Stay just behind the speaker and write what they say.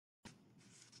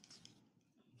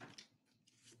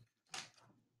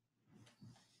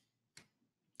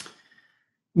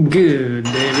Good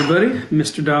day, everybody.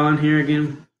 Mr. Dahlin here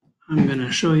again. I'm going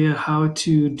to show you how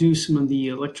to do some of the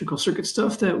electrical circuit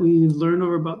stuff that we've learned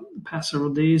over about the past several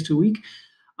days to a week.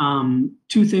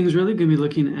 Two things really. Going to be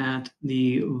looking at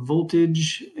the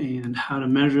voltage and how to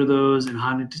measure those and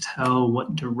how to tell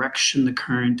what direction the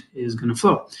current is going to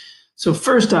flow. So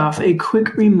first off, a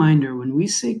quick reminder, when we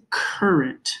say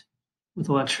current with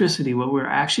electricity, what we're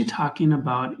actually talking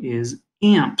about is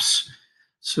amps.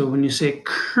 So when you say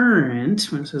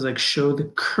current, when it says like show the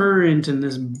current in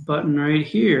this button right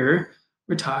here,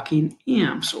 we're talking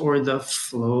amps or the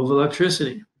flow of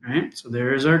electricity, right? So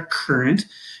there's our current.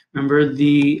 Remember,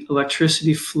 the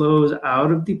electricity flows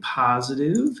out of the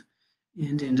positive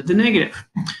and into the negative.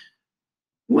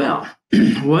 Well,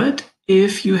 what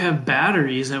if you have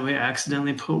batteries that we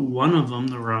accidentally put one of them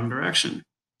the wrong direction?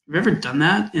 Have you ever done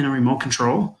that in a remote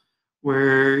control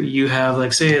where you have,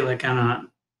 like, say, like on a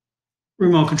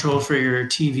remote control for your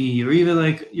TV or even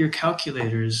like your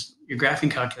calculators, your graphing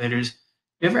calculators?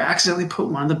 You ever accidentally put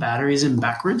one of the batteries in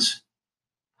backwards?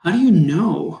 How do you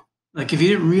know? Like, if you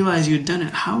didn't realize you had done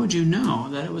it, how would you know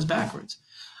that it was backwards?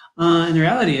 And the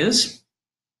reality is,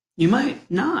 you might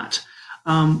not.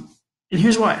 And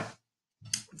here's why.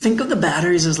 Think of the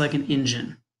batteries as like an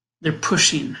engine. They're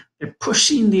pushing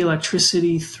the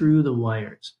electricity through the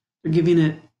wires. They're giving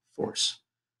it force.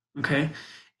 Okay.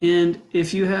 And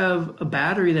if you have a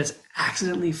battery that's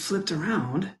accidentally flipped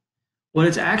around, what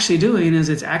it's actually doing is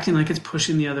it's acting like it's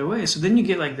pushing the other way. So then you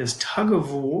get like this tug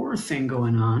of war thing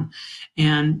going on,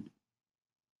 and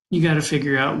you got to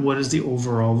figure out what is the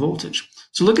overall voltage.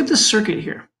 So look at this circuit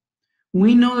here.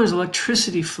 We know there's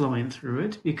electricity flowing through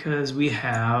it because we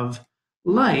have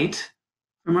light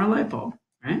from our light bulb,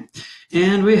 right?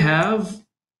 And we have,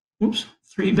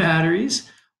 three batteries,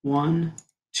 1,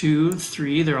 2,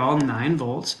 3, they're all 9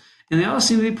 volts, and they all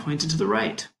seem to be pointed to the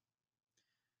right.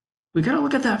 We got to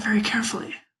look at that very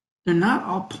carefully. They're not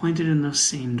all pointed in the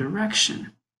same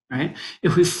direction, right?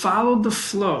 If we followed the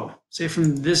flow, say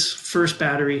from this first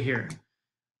battery here,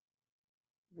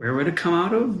 where would it come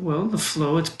out of? Well, the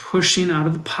flow, it's pushing out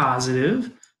of the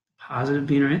positive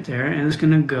being right there, and it's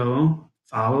going to go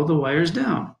follow the wires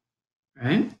down,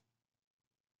 right?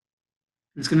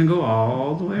 It's going to go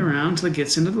all the way around until it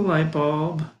gets into the light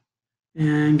bulb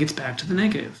and gets back to the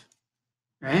negative,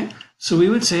 right? So we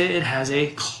would say it has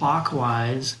a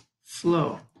clockwise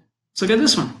flow. Let's look at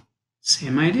this one.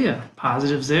 Same idea.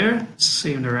 Positive's there,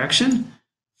 same direction,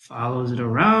 follows it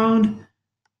around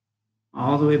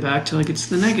all the way back till it gets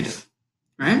to the negative,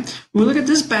 right? When we look at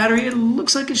this battery, it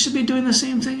looks like it should be doing the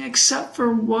same thing except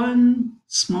for one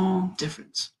small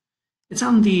difference. It's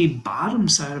on the bottom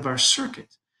side of our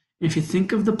circuit. And if you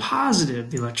think of the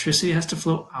positive, the electricity has to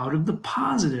flow out of the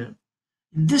positive.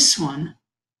 In this one,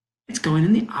 it's going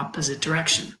in the opposite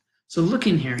direction. So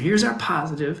looking here, here's our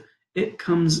positive. It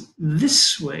comes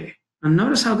this way. Now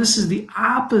notice how this is the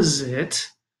opposite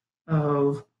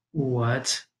of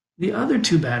what the other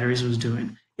two batteries was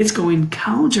doing. It's going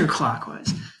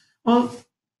counterclockwise. Well,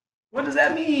 what does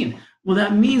that mean? Well,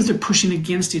 that means they're pushing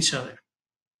against each other.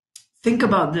 Think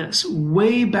about this.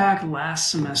 Way back last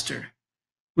semester,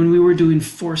 when we were doing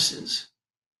forces,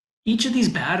 each of these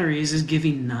batteries is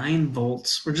giving 9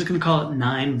 volts. We're just going to call it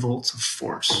 9 volts of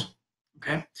force.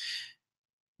 Okay.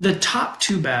 The top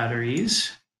two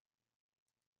batteries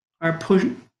are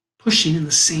pushing in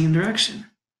the same direction.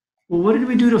 Well, what did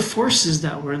we do to forces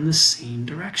that were in the same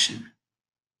direction?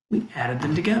 We added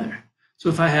them together. So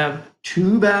if I have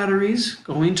two batteries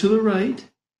going to the right,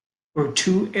 or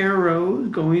two arrows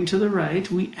going to the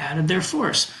right, we added their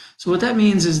force. So what that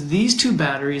means is these two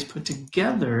batteries put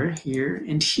together here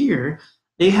and here,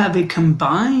 they have a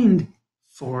combined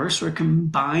force or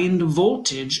combined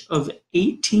voltage of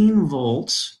 18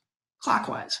 volts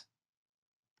clockwise.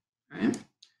 Right?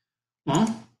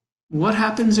 Well, what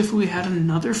happens if we had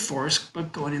another force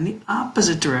but going in the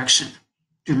opposite direction?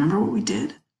 Do you remember what we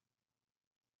did?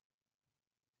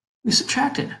 We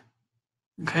subtracted.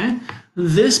 Okay,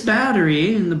 this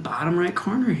battery in the bottom right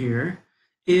corner here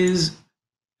is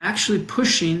actually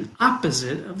pushing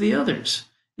opposite of the others.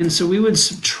 And so we would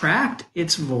subtract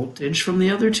its voltage from the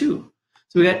other two.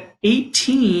 So we got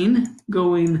 18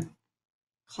 going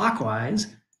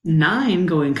clockwise, 9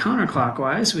 going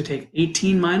counterclockwise. So we take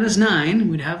 18 minus 9,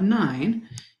 we'd have 9,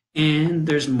 and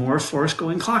there's more force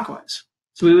going clockwise.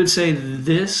 So we would say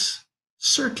this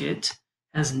circuit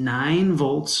has 9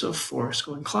 volts of force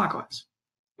going clockwise.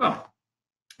 Well,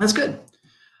 that's good.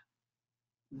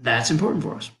 That's important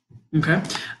for us. Okay.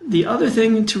 The other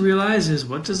thing to realize is,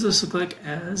 what does this look like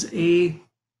as a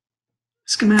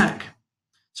schematic?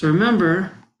 So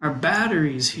remember, our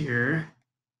batteries here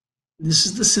This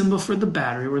is the symbol for the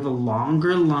battery, where the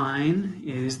longer line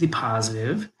is the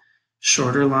positive,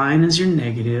 shorter line is your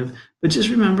negative. But just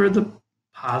remember, the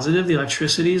positive, the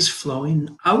electricity is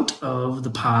flowing out of the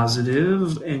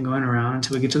positive and going around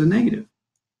until we get to the negative.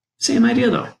 Same idea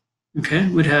though. Okay,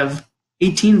 we'd have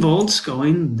 18 volts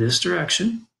going this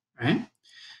direction, right?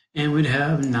 And we'd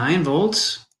have 9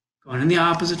 volts going in the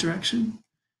opposite direction,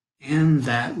 and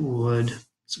that would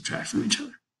subtract from each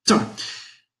other. So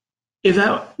if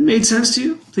that made sense to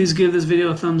you, please give this video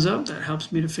a thumbs up. That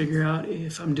helps me to figure out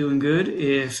if I'm doing good.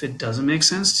 If it doesn't make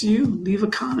sense to you, leave a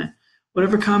comment.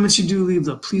 Whatever comments you do leave,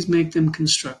 though, please make them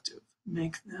constructive.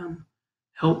 Make them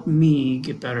help me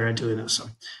get better at doing this. So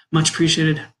much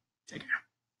appreciated.